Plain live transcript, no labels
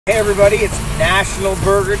Hey everybody, it's National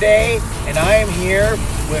Burger Day, and I am here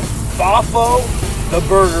with Boffo, the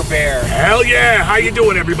Burger Bear. Hell yeah! How you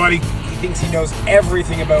doing, everybody? He thinks he knows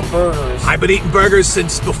everything about burgers. I've been eating burgers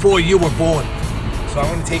since before you were born. So I'm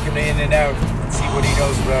going to take him to In-N-Out and see what he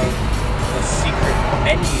knows about the secret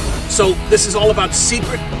menu. So this is all about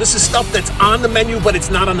secret? This is stuff that's on the menu, but it's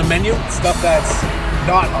not on the menu? Stuff that's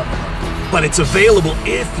not on the menu. But it's available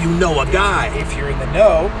if you know a guy. If you're in the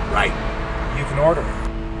know, right, you can order it.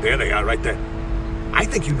 There they are, right there. I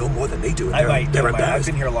think you know more than they do. I might. They're embarrassed. I've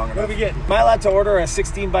been here long enough. What are we getting? Am I allowed to order a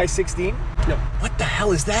 16 by 16? No. What the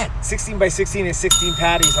hell is that? 16 by 16 is 16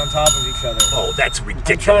 patties on top of each other. Oh, that's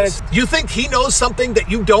ridiculous. You think he knows something that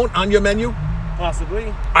you don't on your menu? Possibly.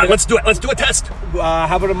 All right, let's do it. Let's do a test.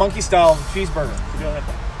 How about a monkey style cheeseburger? We don't have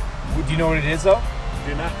that. Do you know what it is though?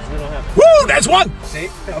 We do not, because we don't have it. Woo! That's one! See?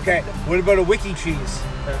 Okay. What about a wiki cheese?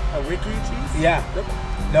 A wiki cheese? Yeah. Nope.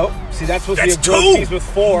 Nope. See, that's supposed That's to be a grilled two. cheese with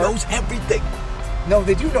 4. He knows everything. No,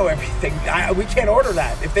 they do know everything. We can't order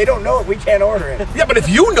that. If they don't know it, we can't order it. Yeah, but if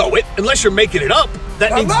you know it, unless you're making it up,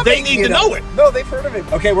 that I'm means not they making need to know it. No, they've heard of it.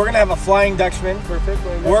 Okay, we're going to have a Flying Dutchman. Perfect.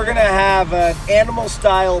 We're going to have an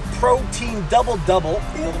animal-style protein double-double.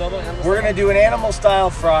 We're going to do an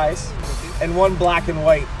animal-style fries and one black and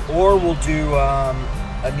white. Or we'll do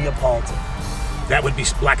a Neapolitan. That would be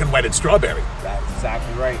black and white and strawberry. That's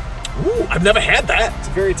exactly right. Ooh, I've never had that. It's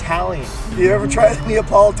very Italian. You ever tried the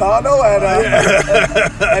Neapolitano at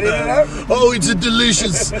In-N-Out? Oh, it's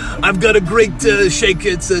delicious. I've got a great shake.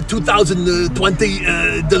 It's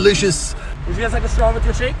 2020 delicious. Would you guys like a straw with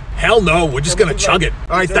your shake? Hell no, we're just gonna chug it.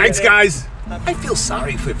 All right, Chug thanks it. guys. I feel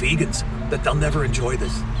sorry for vegans that they'll never enjoy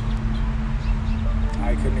this.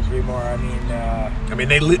 I couldn't agree more. I mean,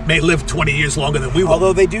 they may live 20 years longer than we will.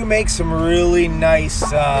 Although they do make some really nice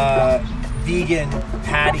vegan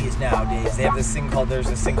patties nowadays. They have this thing called, there's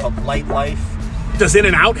this thing called Light Life. Does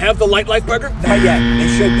In-N-Out have the Light Life burger? Not yet. They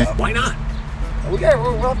should though. Why not? We'll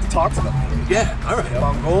have to talk to them maybe. Yeah, all right. The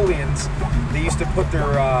Mongolians, they used to put their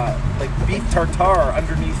like beef tartare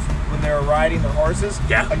underneath when they were riding their horses.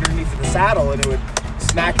 Yeah. Underneath the saddle, and it would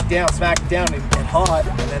smack it down and get hot,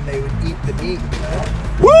 and then they would eat the meat.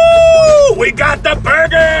 Woo! We got the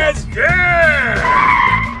burgers!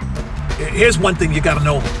 Yeah! Here's one thing you gotta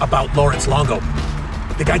know about Lawrence Longo.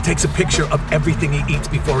 The guy takes a picture of everything he eats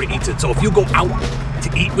before he eats it. So if you go out to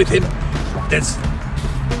eat with him,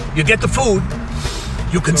 you get the food,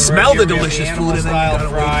 you can So smell here the we have delicious the food, and then you animal-style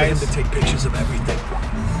gotta wait for him fries. to take pictures of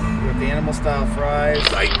everything. With the animal style fries.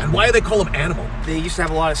 Right, and why do they call them animal? They used to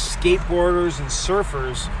have a lot of skateboarders and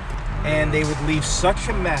surfers, and they would leave such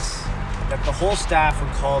a mess that the whole staff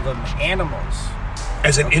would call them animals.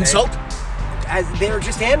 As an insult? As they're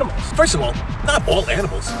just animals. First of all, not all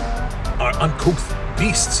animals are uncouth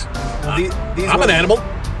beasts. These I'm ones- an animal.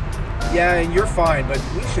 Yeah, and you're fine, but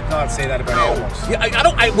we should not say that about animals. Yeah,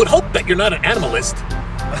 I would hope that you're not an animalist.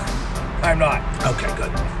 I'm not. Okay,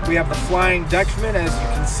 good. We have the Flying Dutchman, as you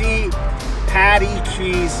can see. Patty,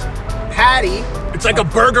 cheese, patty. It's like a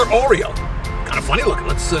burger Oreo. Kind of funny looking.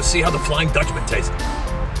 Let's see how the Flying Dutchman tastes.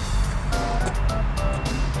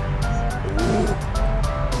 Ooh.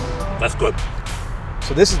 That's good.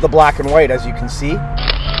 So this is the black and white, as you can see.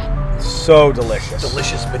 So delicious.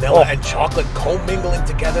 Delicious vanilla and chocolate commingling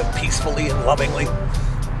together peacefully and lovingly.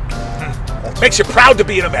 Makes you proud to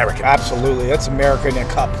be an American. Absolutely. That's America in a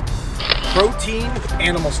cup. Protein,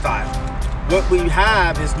 animal style. What we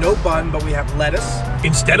have is no bun, but we have lettuce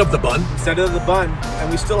Instead of the bun. instead of the bun, and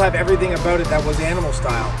we still have everything about it that was animal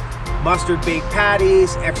style. Mustard baked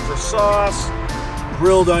patties, extra sauce,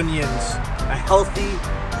 grilled onions, a healthy,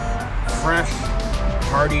 fresh,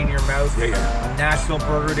 hearty in your mouth. Yeah, yeah. On National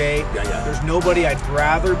Burger Day. Yeah, yeah. There's nobody I'd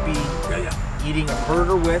rather be Yeah. eating a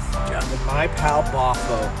burger with than my pal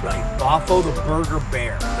Boffo. Right. Boffo the Burger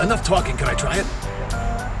Bear. Enough talking. Can I try it?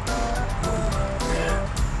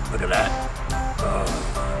 Yeah. Look at that.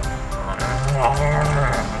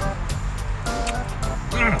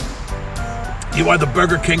 You are the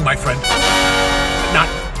Burger King, my friend. Not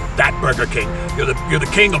that Burger King. You're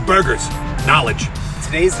the king of burgers. Knowledge.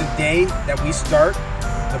 Today's the day that we start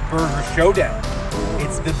the Burger Showdown.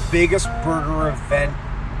 It's the biggest burger event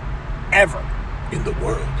ever. In the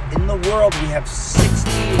world. In the world, we have 60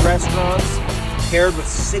 restaurants paired with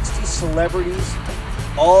 60 celebrities,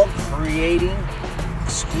 all creating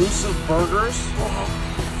exclusive burgers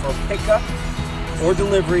for pickup or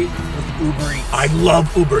delivery with Uber Eats. I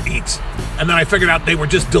love Uber Eats. And then I figured out they were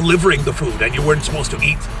just delivering the food, and you weren't supposed to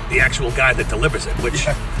eat the actual guy that delivers it, which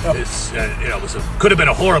is, could have been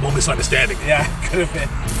a horrible misunderstanding. Yeah, could have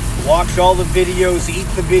been. Watch all the videos, eat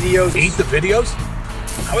the videos. Eat the videos?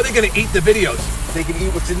 How are they going to eat the videos? they can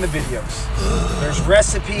eat what's in the videos. There's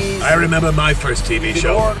recipes. I remember my first TV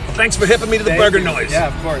show. Well, thanks for hipping me to the burger noise.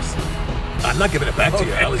 Yeah, of course. I'm not giving it back to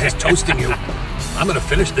you. I was just toasting you. I'm gonna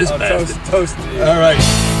finish this bastard. Toast. All right.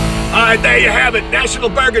 All right, there you have it. National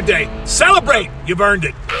Burger Day. Celebrate. You've earned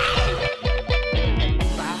it.